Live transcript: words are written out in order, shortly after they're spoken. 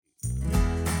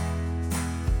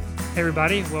Hey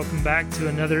everybody, welcome back to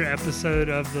another episode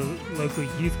of The Local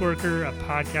Youth Worker, a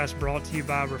podcast brought to you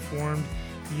by Reformed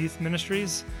Youth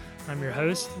Ministries. I'm your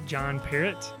host, John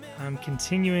Parrott. I'm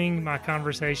continuing my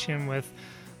conversation with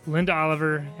Linda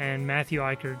Oliver and Matthew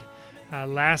Eichard.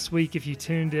 Last week, if you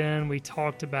tuned in, we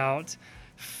talked about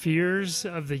fears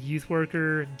of the youth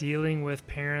worker dealing with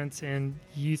parents in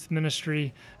youth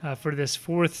ministry. For this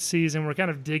fourth season, we're kind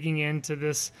of digging into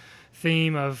this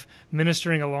theme of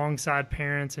ministering alongside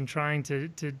parents and trying to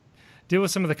deal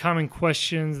with some of the common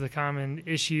questions, the common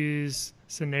issues,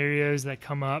 scenarios that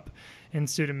come up in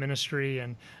student ministry,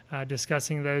 and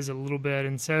discussing those a little bit.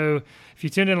 And so if you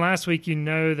tuned in last week, you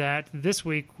know that this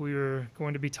week we were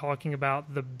going to be talking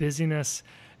about the busyness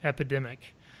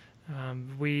epidemic.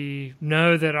 We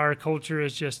know that our culture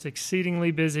is just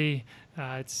exceedingly busy.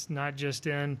 It's not just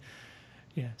in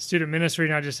student ministry,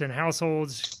 not just in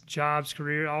households, jobs,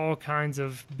 career, all kinds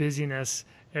of busyness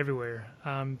everywhere.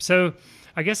 So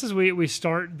I guess as we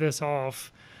start this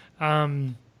off,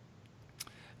 Matthew,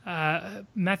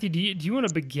 do you want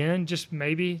to begin just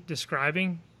maybe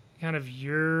describing kind of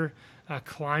your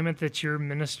climate that you're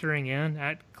ministering in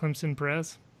at Clemson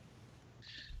Pres?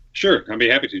 Sure, I'd be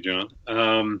happy to, John.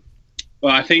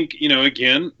 Well, I think,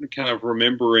 again, kind of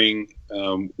remembering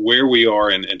where we are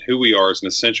and who we are is an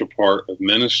essential part of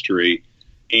ministry.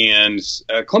 And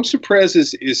Clemson Pres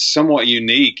is somewhat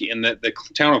unique in that the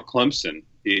town of Clemson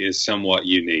is somewhat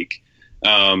unique.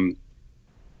 The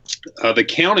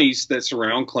counties that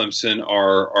surround Clemson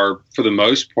are for the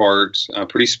most part,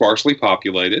 pretty sparsely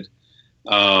populated.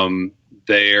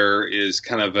 There is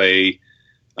kind of a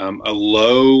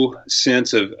low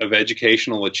sense of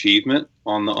educational achievement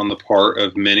on the part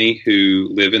of many who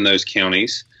live in those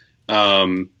counties.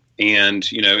 And,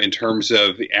 in terms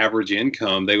of the average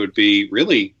income, they would be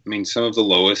really, some of the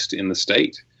lowest in the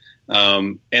state.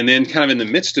 And then kind of in the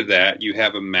midst of that, you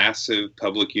have a massive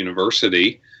public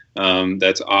university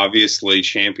that's obviously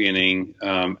championing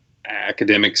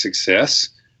academic success.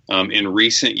 In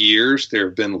recent years, there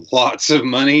have been lots of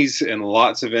monies and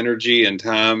lots of energy and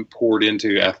time poured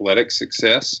into athletic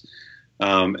success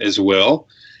as well.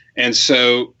 And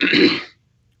so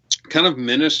kind of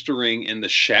ministering in the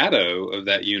shadow of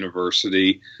that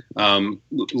university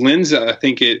lends, I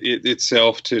think,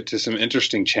 itself to some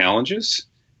interesting challenges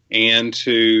and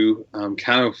to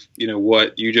kind of,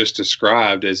 what you just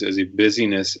described as a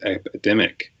busyness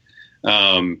epidemic.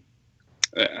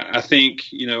 I think,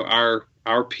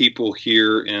 our people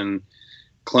here in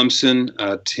Clemson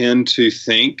tend to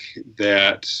think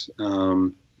that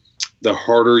the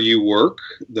harder you work,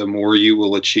 the more you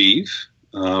will achieve,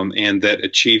 and that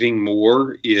achieving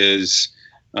more is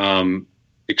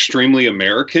extremely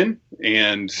American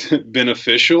and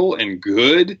beneficial and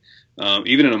good.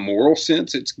 Even in a moral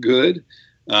sense, it's good.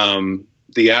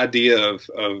 The idea of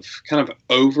kind of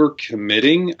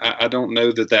overcommitting, I don't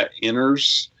know that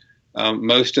enters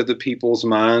most of the people's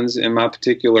minds in my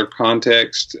particular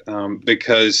context,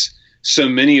 because so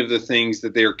many of the things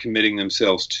that they're committing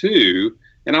themselves to,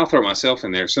 and I'll throw myself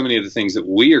in there, so many of the things that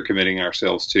we are committing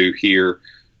ourselves to here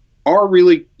are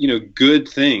really, good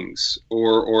things,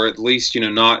 or at least,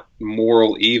 not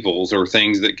moral evils or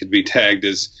things that could be tagged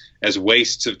as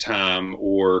wastes of time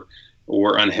or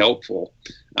unhelpful.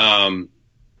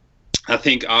 I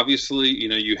think obviously,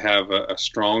 you have a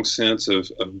strong sense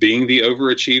of being the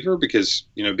overachiever because,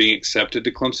 being accepted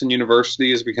to Clemson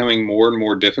University is becoming more and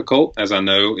more difficult, as I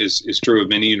know is true of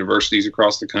many universities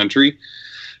across the country.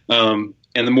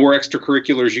 And the more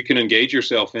extracurriculars you can engage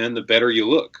yourself in, the better you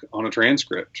look on a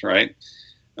transcript, right?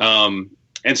 And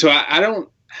so I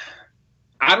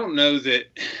don't know that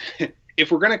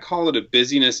if we're going to call it a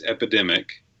busyness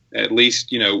epidemic, at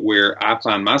least, where I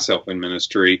find myself in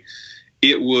ministry,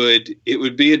 it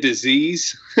would be a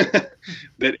disease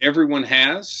that everyone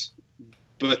has,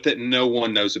 but that no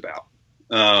one knows about.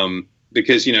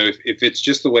 Because, if it's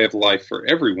just the way of life for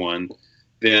everyone,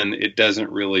 then it doesn't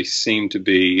really seem to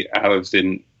be out of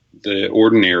the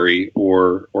ordinary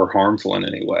or harmful in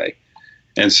any way.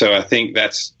 And so I think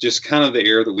that's just kind of the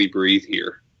air that we breathe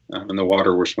here and the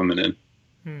water we're swimming in.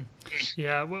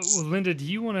 Yeah. Well, Linda, do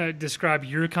you want to describe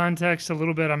your context a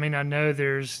little bit? I know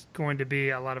there's going to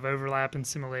be a lot of overlap and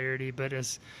similarity, but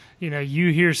as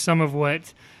you hear some of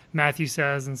what Matthew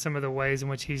says and some of the ways in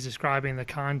which he's describing the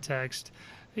context,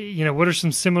 what are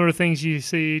some similar things you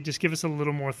see? Just give us a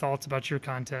little more thoughts about your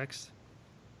context.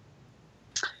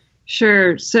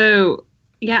 Sure. So,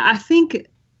 yeah, I think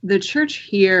the church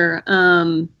here,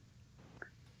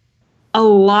 a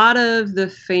lot of the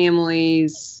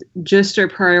families just are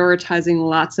prioritizing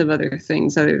lots of other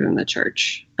things other than the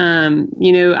church.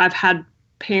 I've had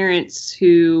parents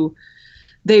who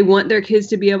they want their kids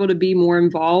to be able to be more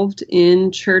involved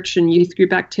in church and youth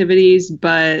group activities,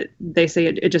 but they say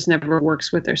it just never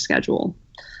works with their schedule.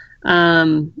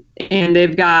 And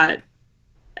they've got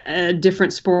a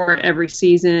different sport every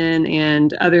season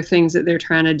and other things that they're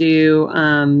trying to do.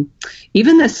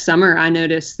 Even this summer, I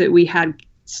noticed that we had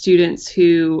students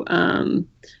who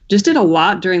just did a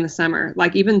lot during the summer.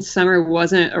 Like even summer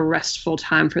wasn't a restful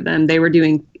time for them. They were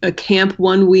doing a camp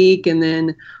one week and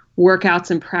then workouts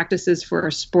and practices for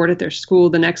a sport at their school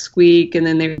the next week. And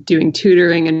then they're doing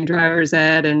tutoring and driver's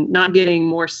ed and not getting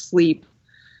more sleep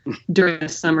during the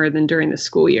summer than during the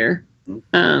school year.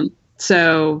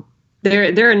 So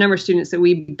there are a number of students that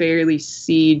we barely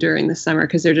see during the summer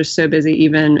because they're just so busy,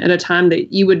 even at a time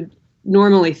that you would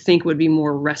normally think would be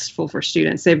more restful for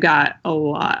students. They've got a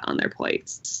lot on their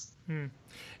plates.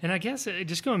 And I guess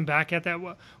just going back at that,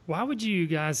 why would you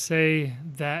guys say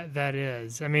that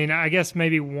is? I mean, I guess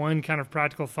maybe one kind of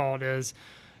practical thought is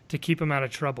to keep them out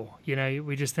of trouble. You know,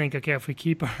 we just think, okay, if we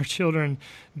keep our children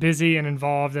busy and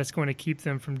involved, that's going to keep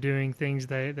them from doing things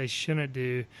they shouldn't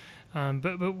do.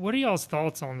 But what are y'all's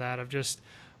thoughts on that of just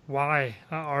why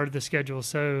are the schedules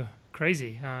so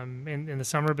crazy in the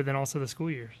summer, but then also the school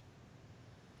years?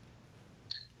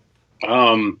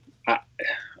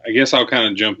 I guess I'll kind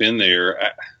of jump in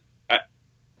there.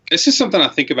 This is something I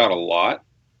think about a lot,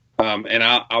 and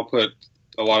I'll put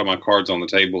a lot of my cards on the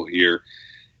table here.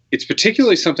 It's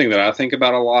particularly something that I think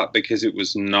about a lot because it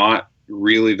was not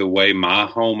really the way my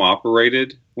home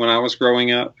operated when I was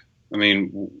growing up. I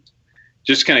mean,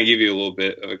 just to kind of give you a little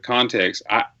bit of context,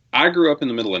 I grew up in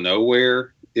the middle of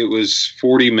nowhere. It was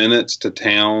 40 minutes to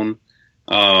town.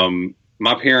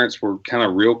 My parents were kind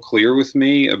of real clear with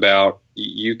me about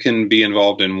you can be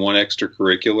involved in one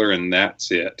extracurricular and that's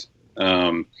it.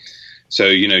 So,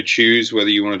 you know, choose whether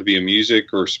you want it to be a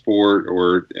music or sport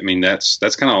or, I mean, that's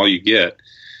kind of all you get.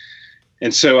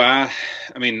 And so I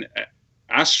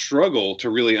struggle to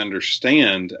really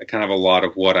understand kind of a lot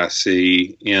of what I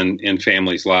see in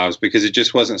families' lives because it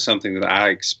just wasn't something that I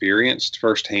experienced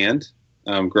firsthand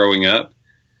growing up.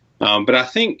 But I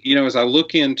think, you know, as I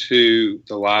look into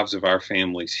the lives of our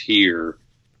families here,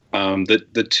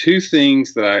 the two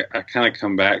things that I kind of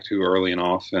come back to early and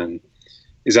often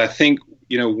is I think,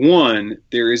 you know, one,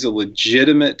 there is a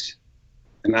legitimate,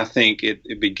 and I think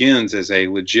it begins as a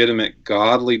legitimate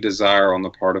godly desire on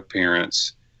the part of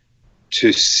parents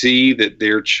to see that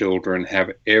their children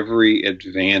have every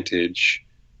advantage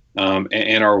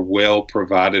and are well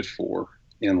provided for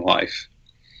in life.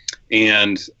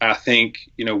 And I think,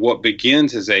 you know, what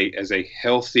begins as a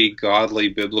healthy, godly,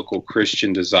 biblical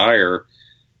Christian desire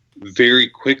very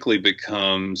quickly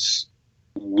becomes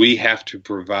we have to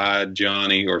provide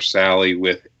Johnny or Sally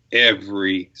with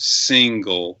every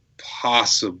single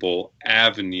possible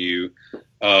avenue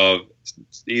of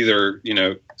either, you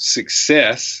know,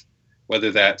 success,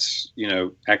 whether that's, you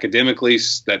know, academically,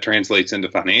 that translates into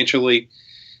financially,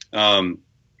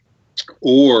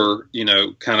 or, you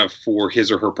know, kind of for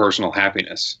his or her personal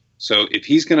happiness. So if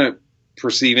he's going to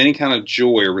perceive any kind of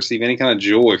joy or receive any kind of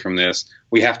joy from this,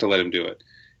 we have to let him do it.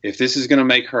 If this is going to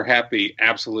make her happy,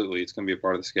 absolutely, it's going to be a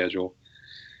part of the schedule.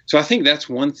 So I think that's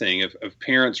one thing of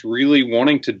parents really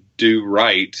wanting to do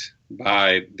right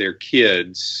by their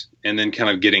kids and then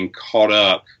kind of getting caught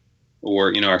up,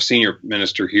 or, you know, our senior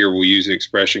minister here will use the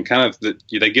expression kind of that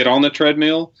they get on the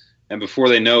treadmill and before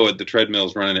they know it, the treadmill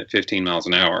is running at 15 miles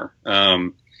an hour.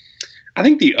 I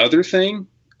think the other thing,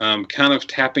 kind of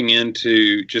tapping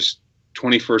into just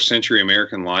 21st century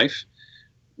American life,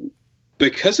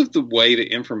 because of the way the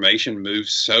information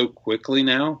moves so quickly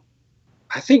now,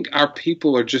 I think our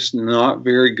people are just not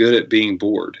very good at being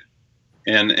bored.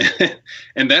 And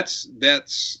that's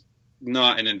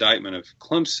not an indictment of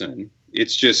Clemson.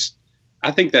 It's just,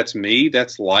 I think that's me,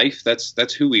 that's life,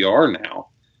 that's who we are now.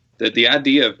 That the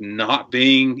idea of not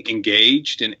being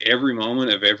engaged in every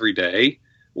moment of every day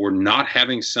or not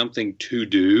having something to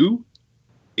do,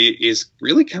 it is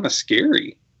really kind of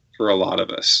scary for a lot of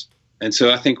us. And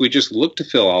so I think we just look to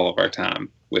fill all of our time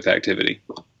with activity.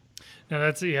 No,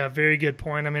 that's a very good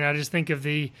point. I mean, I just think of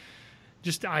the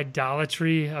just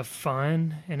idolatry of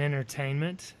fun and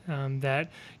entertainment that,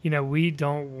 you know, we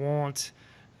don't want,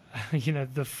 you know,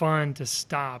 the fun to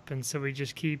stop. And so we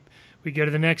just we go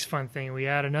to the next fun thing and we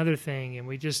add another thing and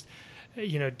we just,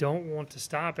 you know, don't want to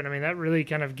stop. And I mean, that really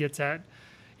kind of gets at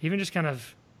even just kind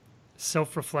of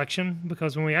self-reflection,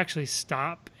 because when we actually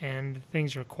stop and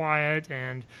things are quiet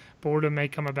and boredom may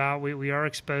come about, we are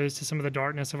exposed to some of the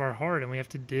darkness of our heart and we have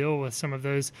to deal with some of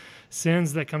those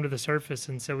sins that come to the surface.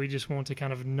 And so we just want to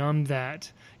kind of numb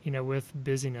that, you know, with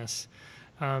busyness.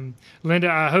 Linda,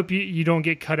 I hope you don't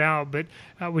get cut out, but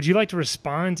would you like to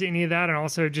respond to any of that? And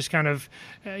also just kind of,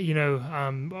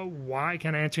 why,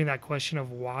 kind of answering that question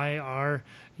of why are,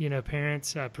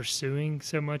 parents pursuing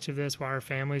so much of this? Why are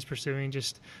families pursuing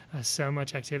just so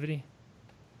much activity?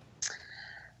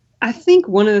 I think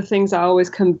one of the things I always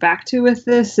come back to with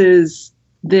this is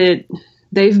that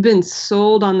they've been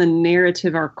sold on the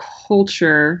narrative our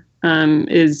culture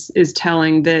is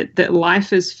telling that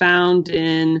life is found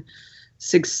in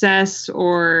success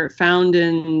or found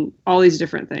in all these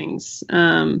different things,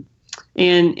 and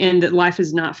that life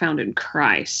is not found in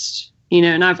Christ.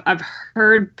 And I've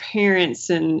heard parents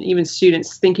and even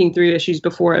students thinking through issues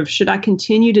before of, should I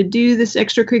continue to do this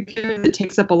extracurricular that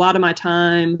takes up a lot of my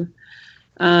time?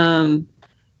 And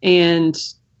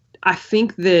I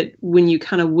think that when you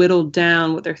kind of whittle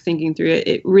down what they're thinking through,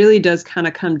 it really does kind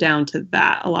of come down to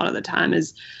that a lot of the time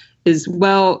is,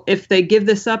 well, if they give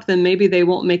this up, then maybe they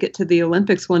won't make it to the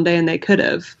Olympics one day, and they could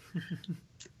have.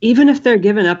 Even if they're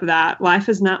giving up that, life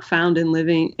is not found in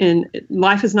winning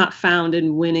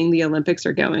the Olympics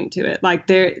or going to it. Like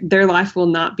their life will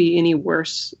not be any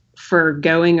worse for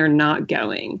going or not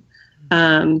going,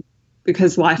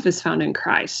 because life is found in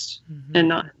Christ and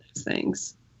not in those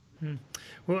things.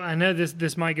 Well, I know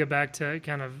this might go back to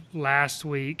kind of last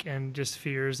week and just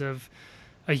fears of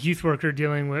a youth worker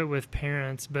dealing with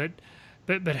parents, but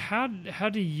how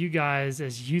do you guys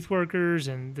as youth workers,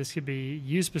 and this could be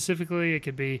you specifically, it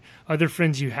could be other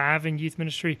friends you have in youth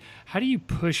ministry, how do you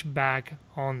push back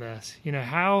on this?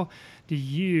 How do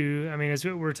you, as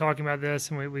we're talking about this,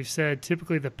 and we've said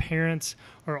typically the parents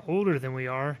are older than we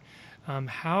are,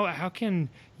 how can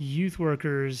youth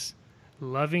workers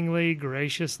lovingly,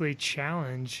 graciously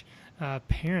challenge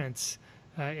parents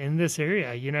in this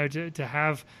area, to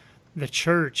have the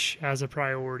church as a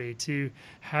priority, to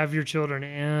have your children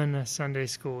in Sunday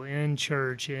school, in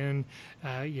church, in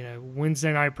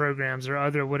Wednesday night programs or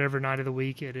other whatever night of the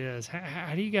week it is.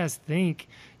 How do you guys think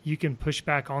you can push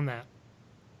back on that?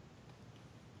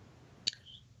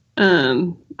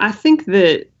 I think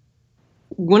that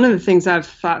one of the things I've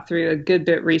thought through a good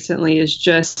bit recently is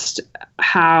just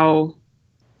how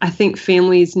I think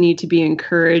families need to be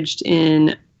encouraged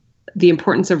in the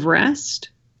importance of rest,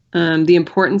 the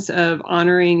importance of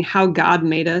honoring how God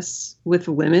made us with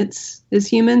limits as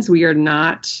humans. We are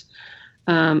not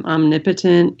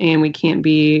omnipotent, and we can't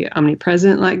be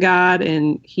omnipresent like God.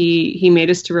 And He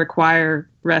made us to require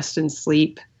rest and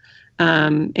sleep.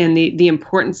 And the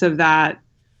importance of that,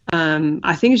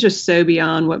 I think, is just so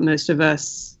beyond what most of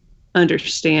us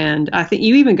understand. I think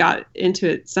you even got into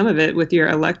it, some of it, with your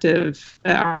elective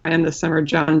at RIM this summer,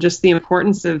 John, just the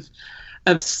importance of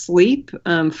sleep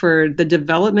for the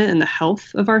development and the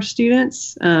health of our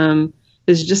students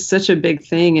is just such a big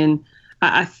thing. And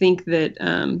I think that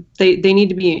they need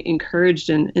to be encouraged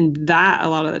in that a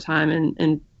lot of the time,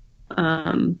 and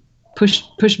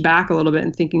push back a little bit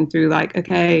and thinking through, like,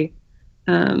 okay,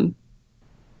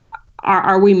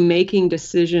 are we making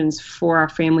decisions for our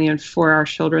family and for our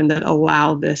children that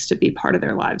allow this to be part of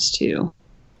their lives too?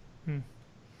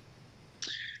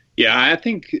 Yeah, I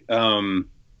think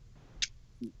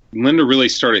Linda really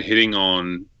started hitting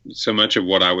on so much of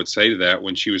what I would say to that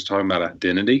when she was talking about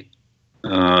identity.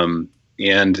 And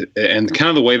kind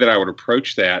of the way that I would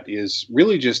approach that is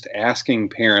really just asking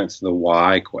parents the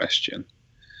why question.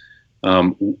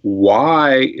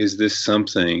 Why is this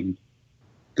something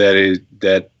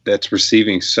that's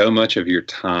receiving so much of your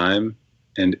time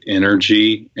and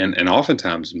energy and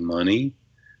oftentimes money?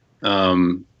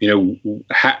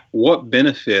 What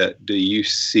benefit do you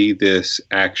see this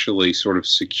actually sort of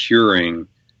securing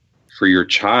for your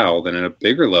child, and at a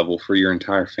bigger level for your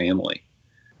entire family?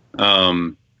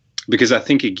 Because I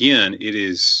think, again, it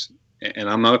is, and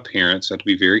I'm not a parent, so I have to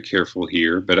be very careful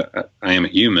here, but I am a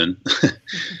human.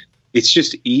 It's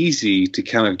just easy to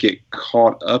kind of get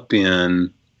caught up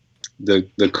in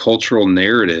the cultural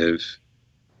narrative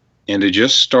and to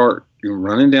just start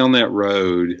running down that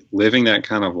road, living that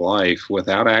kind of life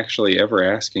without actually ever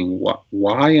asking,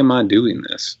 why am I doing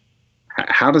this?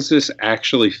 How does this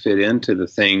actually fit into the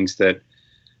things that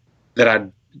I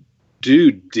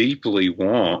do deeply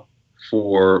want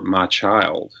for my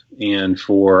child and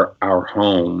for our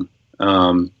home?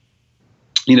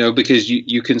 Because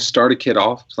you can start a kid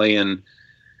off playing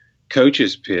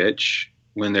coach's pitch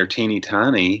when they're teeny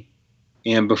tiny,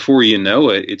 and before you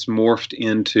know it, it's morphed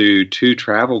into 2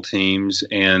 travel teams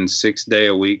and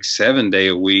 6-day-a-week,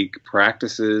 7-day-a-week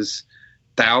practices,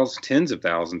 tens of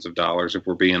thousands of dollars, if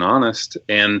we're being honest.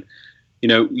 And,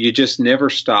 you just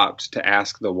never stopped to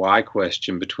ask the why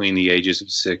question between the ages of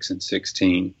 6 and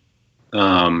 16,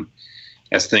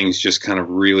 as things just kind of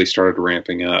really started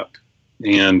ramping up.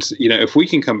 And, if we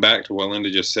can come back to what Linda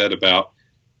just said about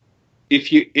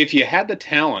if you had the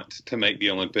talent to make the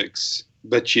Olympics,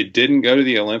 but you didn't go to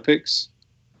the Olympics,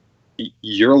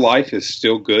 your life is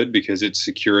still good because it's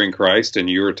secure in Christ and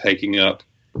you're taking up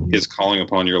his calling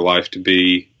upon your life to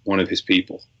be one of his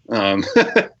people. And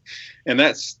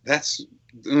that's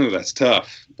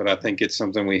tough, but I think it's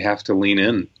something we have to lean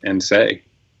in and say.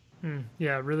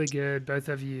 Yeah, really good, both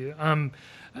of you.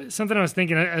 Something I was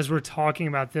thinking as we're talking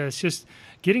about this, just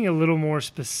getting a little more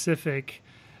specific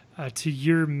to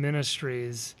your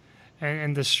ministries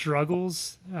and the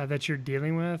struggles that you're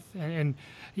dealing with, and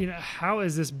how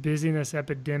is this busyness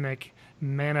epidemic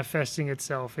manifesting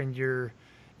itself in your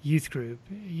youth group?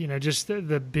 Just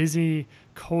the busy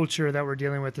culture that we're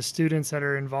dealing with, the students that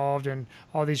are involved in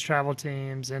all these travel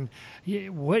teams, and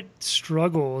what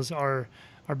struggles are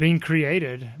being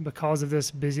created because of this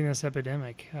busyness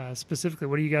epidemic. Specifically,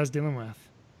 what are you guys dealing with?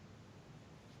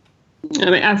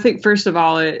 I think first of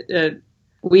all,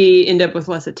 we end up with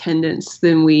less attendance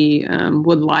than we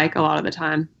would like a lot of the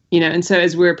time. And so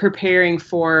as we're preparing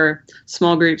for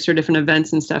small groups or different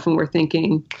events and stuff, and we're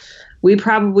thinking, we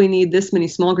probably need this many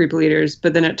small group leaders,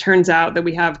 but then it turns out that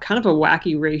we have kind of a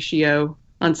wacky ratio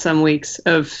on some weeks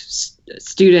of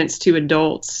students to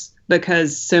adults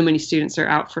because so many students are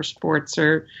out for sports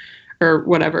or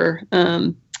whatever.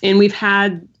 And we've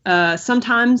had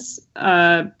sometimes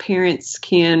parents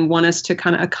can want us to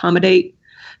kind of accommodate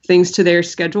things to their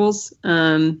schedules.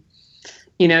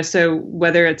 So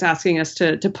whether it's asking us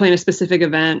to plan a specific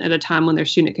event at a time when their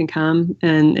student can come,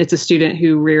 and it's a student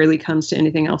who rarely comes to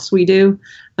anything else we do,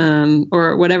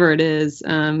 or whatever it is,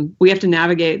 we have to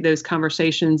navigate those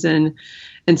conversations and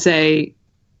say,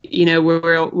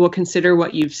 we'll consider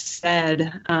what you've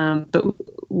said, but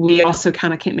we also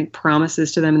kind of can't make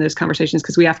promises to them in those conversations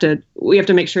because we have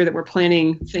to make sure that we're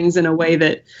planning things in a way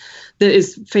that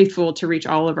is faithful to reach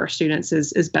all of our students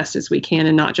as best as we can,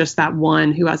 and not just that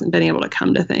one who hasn't been able to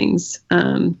come to things.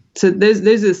 So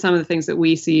those are some of the things that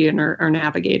we see and are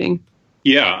navigating.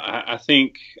 Yeah, I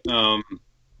think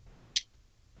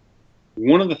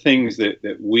one of the things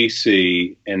that we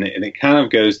see, and it kind of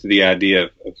goes to the idea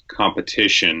of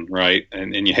competition, right?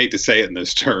 And you hate to say it in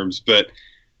those terms, but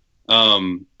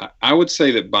I would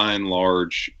say that by and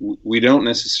large, we don't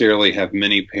necessarily have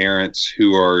many parents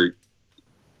who are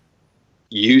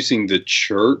using the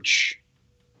church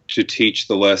to teach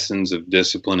the lessons of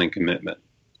discipline and commitment.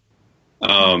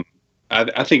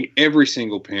 I think every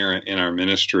single parent in our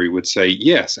ministry would say,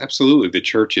 yes, absolutely. The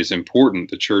church is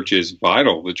important. The church is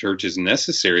vital. The church is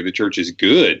necessary. The church is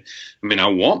good. I mean, I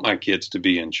want my kids to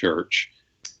be in church.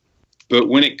 But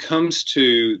when it comes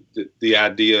to the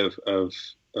idea of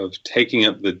taking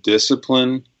up the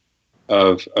discipline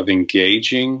of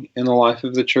engaging in the life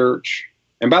of the church,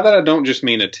 and by that I don't just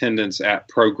mean attendance at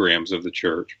programs of the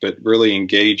church, but really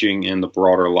engaging in the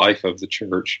broader life of the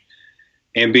church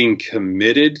and being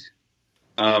committed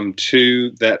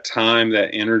to that time, that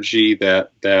energy,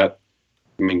 that I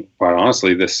mean, quite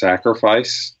honestly, the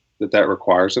sacrifice that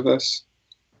requires of us.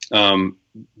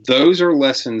 Those are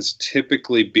lessons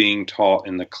typically being taught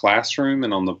in the classroom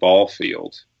and on the ball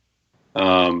field,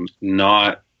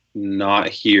 not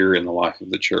here in the life of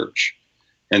the church.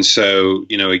 And so,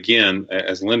 again,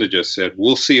 as Linda just said,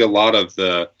 we'll see a lot of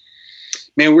the,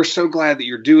 man, we're so glad that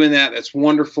you're doing that. That's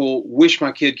wonderful. Wish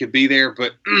my kid could be there,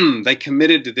 but they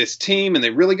committed to this team and they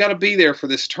really got to be there for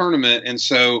this tournament. And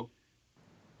so,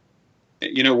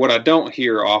 what I don't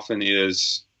hear often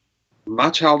is my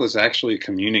child is actually a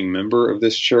communing member of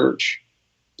this church.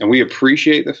 And we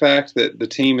appreciate the fact that the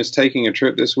team is taking a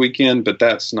trip this weekend, but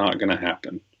that's not going to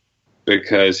happen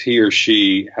because he or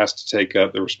she has to take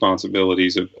up the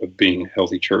responsibilities of being a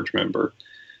healthy church member. I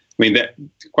mean, that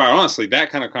quite honestly, that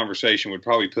kind of conversation would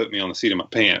probably put me on the seat of my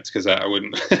pants because I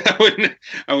wouldn't,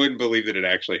 I wouldn't believe that it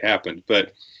actually happened.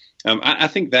 But I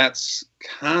think that's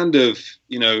kind of,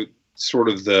 sort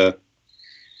of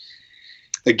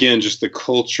again, just the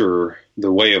culture,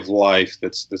 the way of life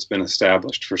that's been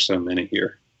established for so many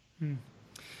here.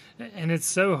 And it's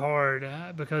so hard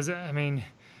because, I mean,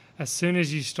 as soon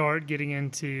as you start getting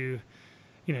into,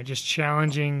 just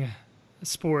challenging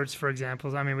sports, for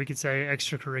example, I mean, we could say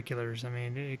extracurriculars. I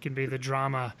mean, it can be the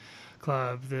drama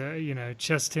club, the,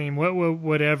 chess team,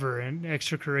 whatever, and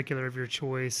extracurricular of your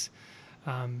choice.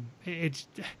 It's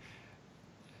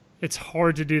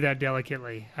hard to do that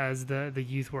delicately as the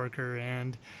youth worker.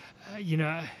 And,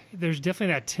 there's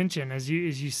definitely that tension, as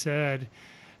you said,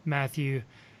 Matthew.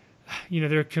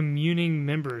 They're communing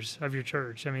members of your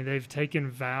church. I mean, they've taken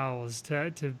vows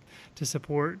to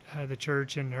support the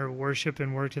church and her worship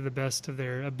and work to the best of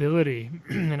their ability.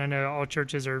 And I know all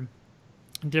churches are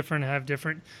different, have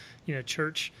different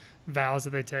church vows that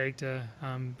they take to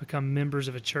become members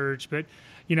of a church. But,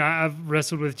 I've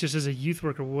wrestled with, just as a youth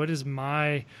worker, what is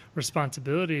my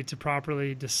responsibility to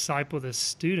properly disciple this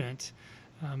student?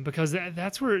 Because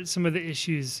that's where some of the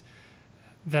issues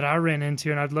that I ran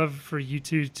into, and I'd love for you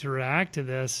two to react to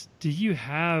this. Do you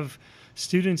have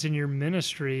students in your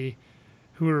ministry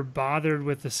who are bothered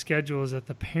with the schedules that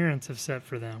the parents have set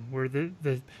for them, where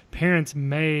the parents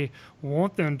may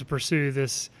want them to pursue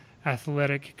this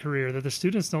athletic career that the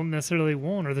students don't necessarily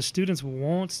want, or the students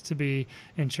wants to be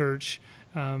in church,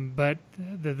 but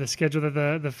the schedule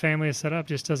that the family has set up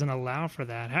just doesn't allow for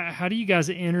that? How do you guys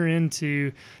enter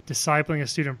into discipling a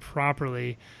student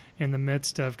properly in the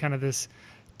midst of kind of this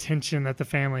tension that the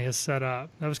family has set up?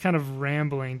 That was kind of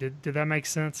rambling. Did that make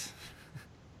sense?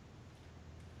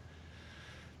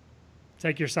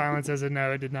 Take your silence as a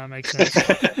no, it did not make sense.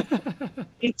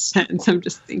 Makes sense. I'm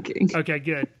just thinking. Okay,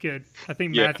 good. I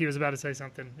think Matthew was about to say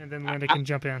something, and then Linda can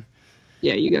jump in.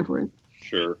 Yeah, you go for it.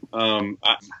 Sure.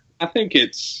 I think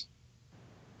it's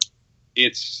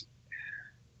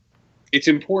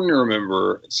important to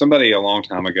remember, somebody a long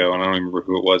time ago, and I don't remember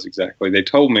who it was exactly, they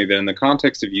told me that in the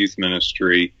context of youth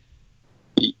ministry,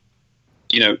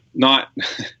 not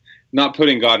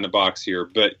putting God in a box here,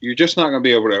 but you're just not going to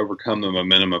be able to overcome the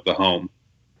momentum of the home.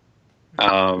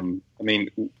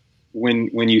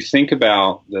 When you think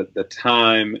about the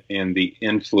time and the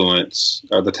influence,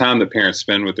 or the time that parents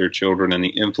spend with their children and the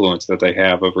influence that they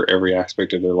have over every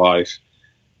aspect of their life,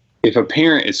 if a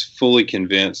parent is fully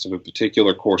convinced of a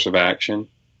particular course of action,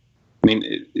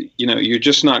 you're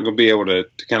just not going to be able to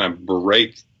kind of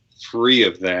break free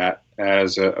of that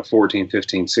as a 14,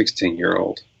 15,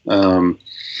 16-year-old. And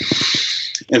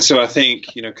so I think,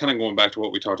 kind of going back to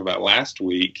what we talked about last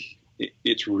week,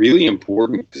 it's really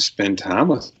important to spend time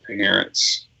with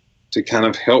parents, to kind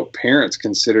of help parents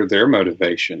consider their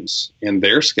motivations and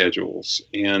their schedules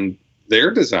and their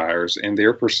desires and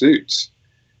their pursuits.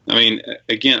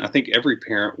 Again, I think every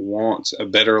parent wants a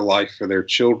better life for their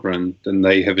children than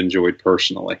they have enjoyed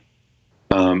personally.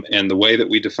 And the way that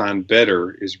we define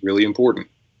better is really important.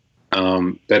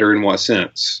 Better in what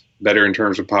sense? Better in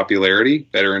terms of popularity,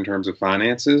 better in terms of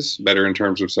finances, better in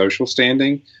terms of social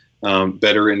standing,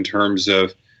 better in terms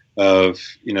of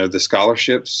the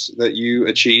scholarships that you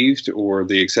achieved or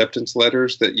the acceptance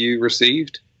letters that you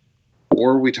received?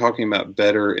 Or are we talking about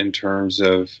better in terms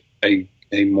of a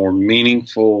more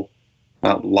meaningful,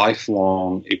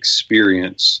 lifelong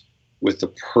experience with the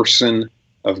person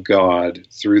of God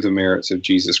through the merits of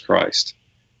Jesus Christ?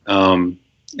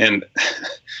 And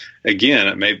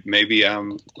again, maybe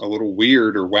I'm a little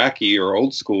weird or wacky or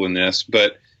old school in this,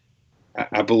 but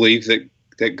I believe that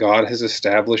God has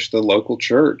established the local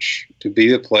church to be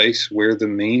the place where the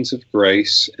means of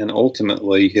grace and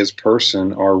ultimately His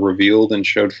person are revealed and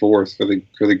showed forth for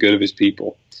the good of His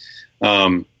people.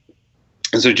 And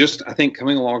so just, I think,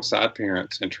 coming alongside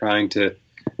parents and trying to,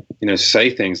 say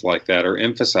things like that or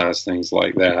emphasize things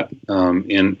like that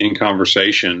in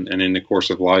conversation and in the course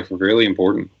of life are really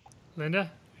important.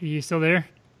 Linda, are you still there?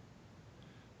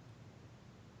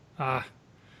 We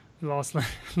lost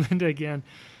Linda again.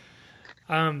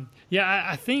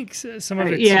 I think some of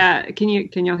it. Yeah, can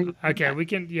y'all hear me? Okay, we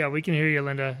can hear you,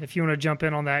 Linda. If you want to jump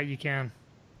in on that, you can.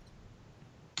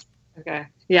 Okay.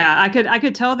 Yeah, I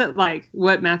could tell that like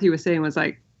what Matthew was saying was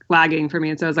like lagging for me,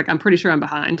 and so I was like, I'm pretty sure I'm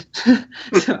behind.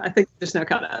 So I think there's no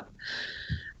caught up.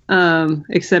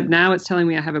 Except now it's telling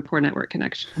me I have a poor network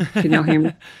connection. Can y'all hear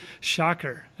me?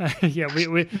 Shocker. Yeah,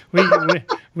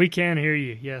 we can hear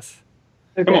you. Yes.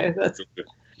 Okay. That's.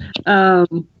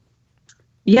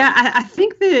 Yeah, I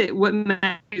think that what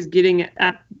Matt is getting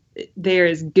at there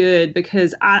is good,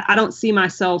 because I don't see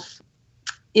myself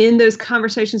in those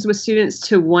conversations with students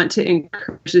to want to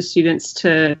encourage the students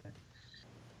to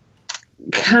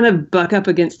kind of buck up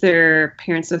against their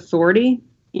parents' authority.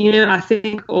 I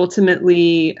think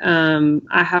ultimately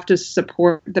I have to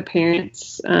support the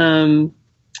parents'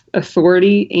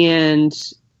 authority, and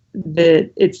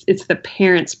that it's the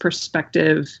parents'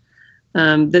 perspective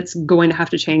that's going to have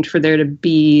to change for there to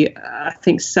be, I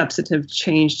think, substantive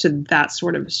change to that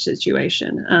sort of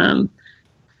situation.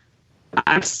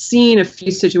 I've seen a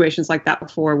few situations like that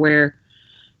before where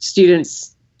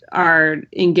students are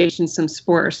engaged in some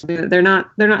sport or something that they're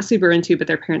not super into, but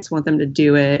their parents want them to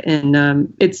do it,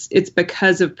 and it's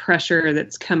because of pressure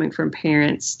that's coming from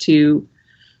parents to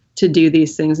do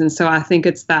these things. And so I think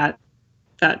it's that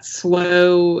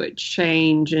slow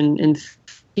change and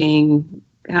thinking,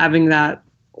 having that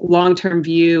long-term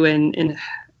view and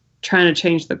trying to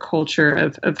change the culture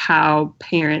of how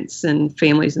parents and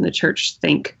families in the church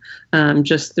think,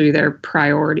 just through their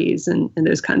priorities and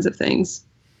those kinds of things.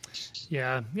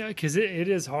 Yeah, because it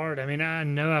is hard. I mean, I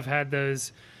know I've had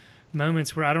those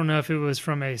moments where I don't know if it was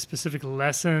from a specific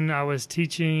lesson I was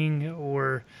teaching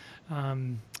or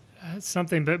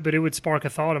something, but it would spark a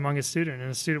thought among a student, and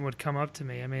a student would come up to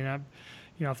me. I mean,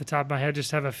 off the top of my head,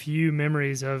 just have a few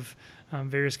memories of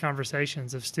various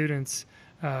conversations of students.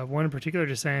 One in particular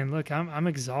just saying, "Look, I'm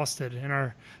exhausted, and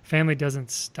our family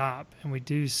doesn't stop, and we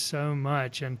do so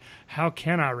much, and how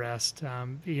can I rest?"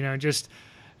 Just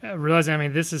realizing, I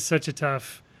mean, this is such a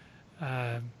tough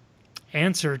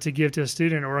answer to give to a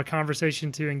student or a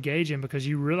conversation to engage in, because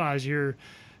you realize you're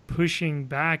pushing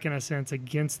back in a sense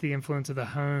against the influence of the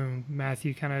home.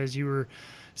 Matthew, kind of as you were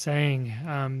saying,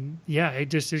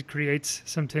 it creates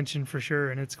some tension for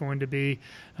sure, and it's going to be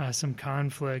some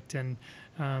conflict. And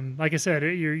like I said,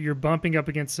 you're bumping up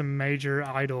against some major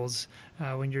idols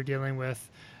when you're dealing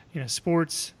with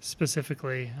sports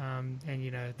specifically,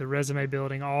 and the resume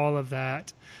building, all of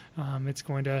that. It's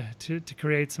going to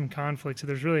create some conflict. So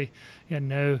there's really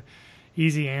no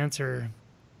easy answer.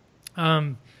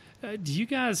 Do you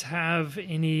guys have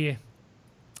any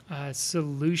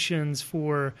solutions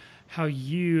for how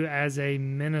you as a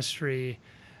ministry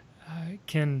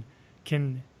can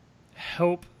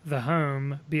help the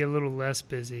home be a little less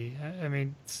busy? I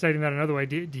mean, stating that another way,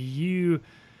 do you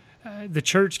the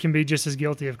church can be just as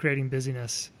guilty of creating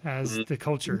busyness as the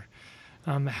culture.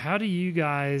 How do you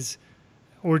guys,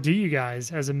 or do you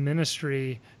guys as a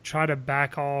ministry, try to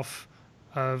back off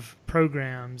of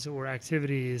programs or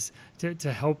activities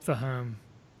to help the home?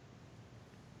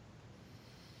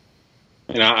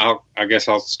 And I guess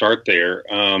I'll start there.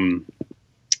 One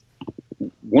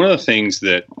of the things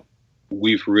that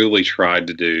we've really tried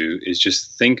to do is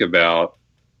just think about,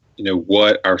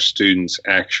 what our students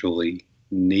actually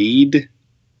need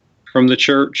from the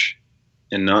church,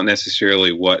 and not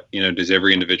necessarily what, does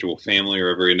every individual family or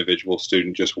every individual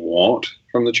student just want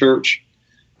from the church.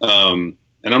 And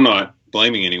I'm not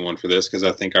blaming anyone for this, because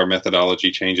I think our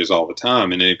methodology changes all the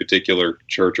time in any particular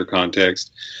church or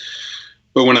context.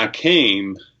 But when I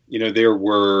came, there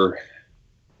was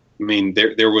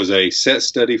a set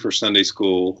study for Sunday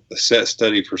school, a set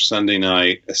study for Sunday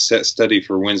night, a set study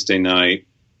for Wednesday night.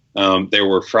 There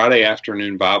were Friday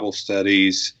afternoon Bible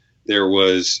studies. There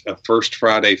was a First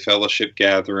Friday fellowship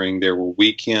gathering. There were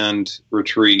weekend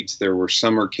retreats. There were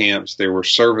summer camps. There were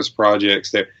service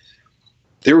projects.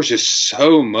 There was just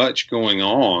so much going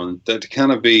on that to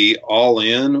kind of be all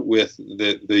in with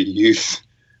the youth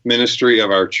ministry of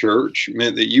our church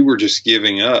meant that you were just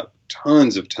giving up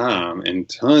tons of time and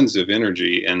tons of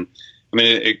energy. And I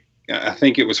mean, I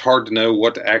think it was hard to know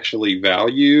what to actually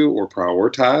value or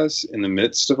prioritize in the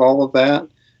midst of all of that.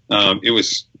 It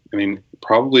was,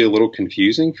 probably a little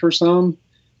confusing for some,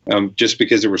 just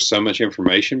because there was so much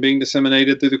information being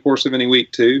disseminated through the course of any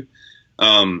week too.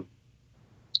 And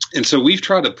so we've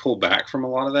tried to pull back from a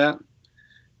lot of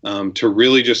that, to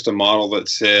really just a model that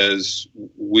says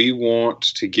we want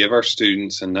to give our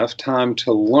students enough time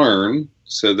to learn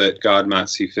so that God might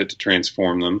see fit to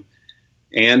transform them,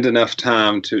 and enough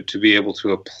time to be able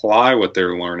to apply what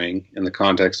they're learning in the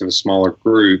context of a smaller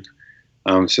group,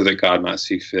 so that God might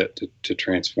see fit to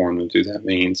transform them through that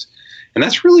means. And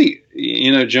that's really,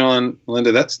 John,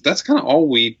 Linda, that's kind of all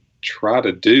we try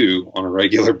to do on a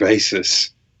regular basis.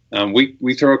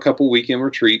 We throw a couple weekend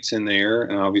retreats in there,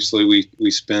 and obviously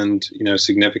we spend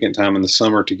significant time in the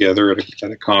summer together at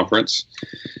a conference.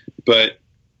 But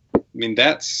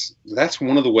that's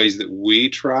one of the ways that we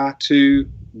try to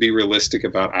be realistic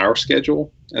about our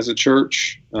schedule as a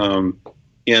church,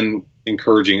 in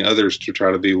encouraging others to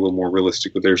try to be a little more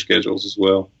realistic with their schedules as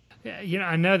well. Yeah,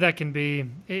 I know that can be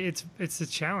it's a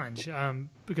challenge,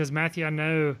 because Matthew, I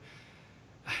know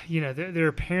there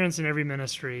are parents in every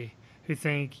ministry who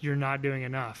think you're not doing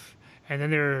enough. And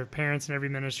then there are parents in every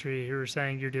ministry who are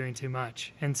saying you're doing too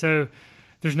much. And so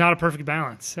there's not a perfect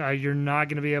balance. You're not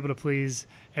going to be able to please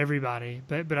everybody.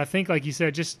 But I think, like you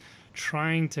said, just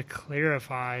trying to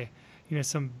clarify,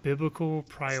 some biblical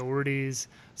priorities,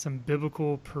 some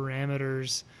biblical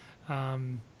parameters,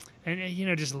 and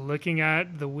just looking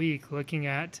at the week, looking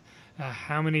at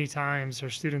how many times are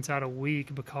students out a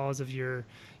week because of your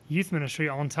youth ministry,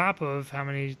 on top of how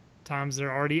many times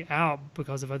they're already out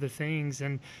because of other things.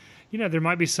 And there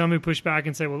might be some who push back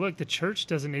and say, well, look, the church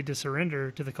doesn't need to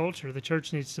surrender to the culture. The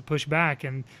church needs to push back,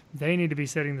 and they need to be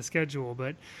setting the schedule.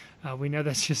 But we know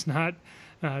that's just not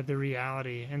the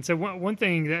reality. And so one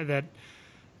thing that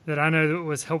I know that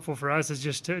was helpful for us is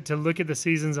just to look at the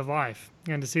seasons of life,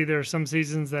 and to see there are some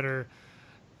seasons that are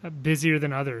busier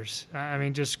than others. I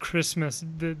mean, just Christmas,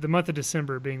 the month of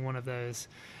December being one of those.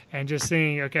 And just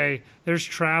seeing, okay, there's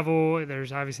travel,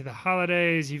 there's obviously the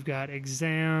holidays, you've got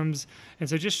exams. And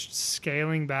so just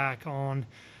scaling back on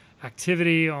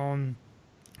activity, on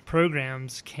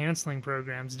programs, canceling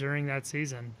programs during that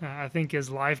season, I think is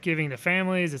life-giving to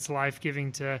families, it's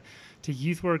life-giving to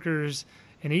youth workers,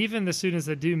 and even the students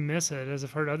that do miss it, as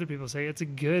I've heard other people say, it's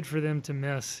good for them to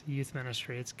miss youth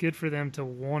ministry. It's good for them to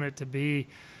want it to be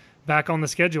back on the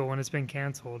schedule when it's been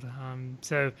canceled.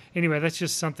 So anyway, that's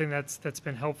just something that's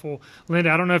been helpful.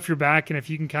 Linda, I don't know if you're back and if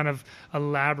you can kind of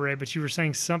elaborate, but you were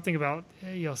saying something about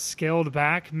scaled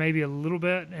back maybe a little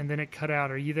bit and then it cut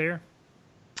out. Are you there?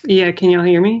 Yeah, can y'all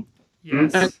hear me?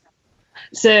 Yes. Okay.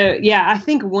 So yeah, I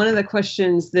think one of the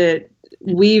questions that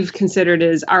we've considered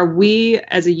is, are we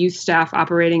as a youth staff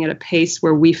operating at a pace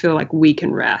where we feel like we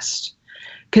can rest?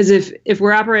 Because if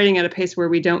we're operating at a pace where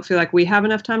we don't feel like we have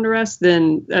enough time to rest,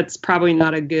 then that's probably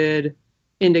not a good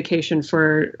indication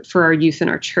for our youth in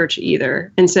our church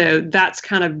either. And so that's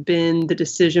kind of been the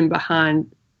decision behind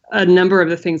a number of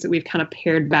the things that we've kind of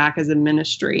pared back as a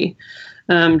ministry,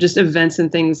 just events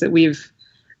and things that we've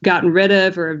gotten rid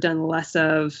of or have done less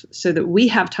of so that we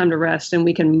have time to rest and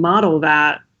we can model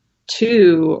that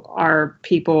to our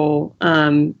people,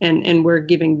 and we're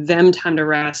giving them time to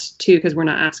rest too, because we're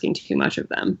not asking too much of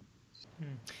them.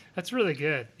 That's really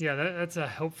good. Yeah, that's a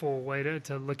helpful way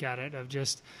to look at it, of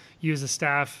just you as a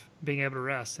staff being able to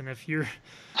rest. And if you're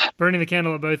burning the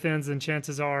candle at both ends, then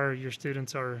chances are your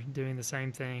students are doing the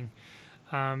same thing.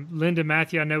 Linda,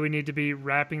 Matthew, I know we need to be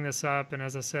wrapping this up, and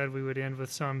as I said, we would end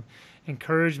with some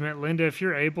encouragement. Linda, if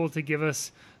you're able to give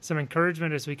us some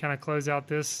encouragement as we kind of close out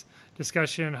this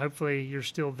discussion, hopefully you're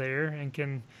still there and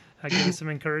can give us some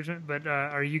encouragement, but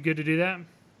are you good to do that?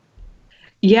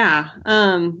 Yeah.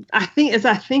 I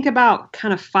think about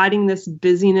kind of fighting this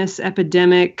busyness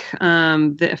epidemic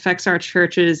that affects our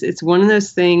churches, it's one of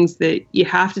those things that you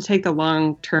have to take the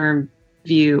long-term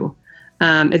view.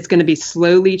 It's going to be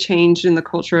slowly changed in the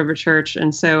culture of a church.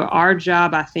 And so our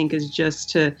job, I think, is just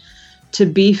to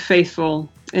be faithful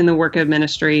in the work of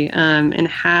ministry, and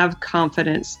have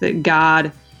confidence that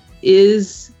God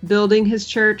is building his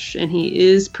church and he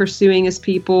is pursuing his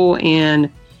people. And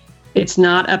it's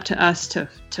not up to us to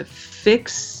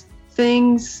fix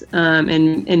things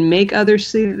and make others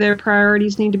see that their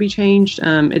priorities need to be changed.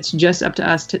 It's just up to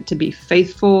us to be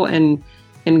faithful, and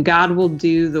God will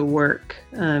do the work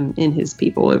in his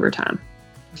people over time.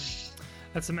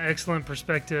 That's some excellent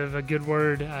perspective, a good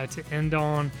word to end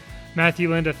on. Matthew,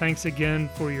 Linda, thanks again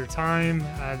for your time.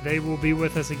 They will be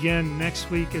with us again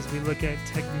next week as we look at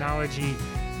technology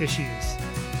issues.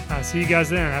 See you guys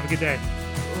then. Have a good day.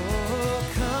 Oh,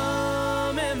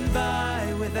 come and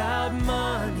buy without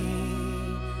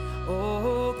money.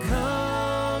 Oh,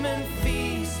 come and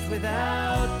feast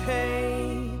without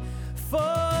pay.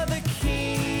 For the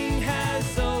King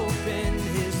has opened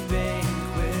his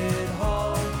banquet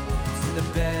hall to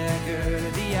the beggar,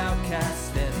 the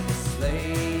outcast, and the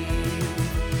slave.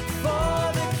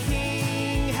 For the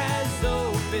King has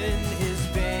opened his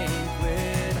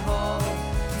banquet hall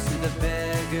to the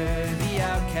beggar, the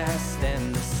outcast,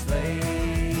 and the slave.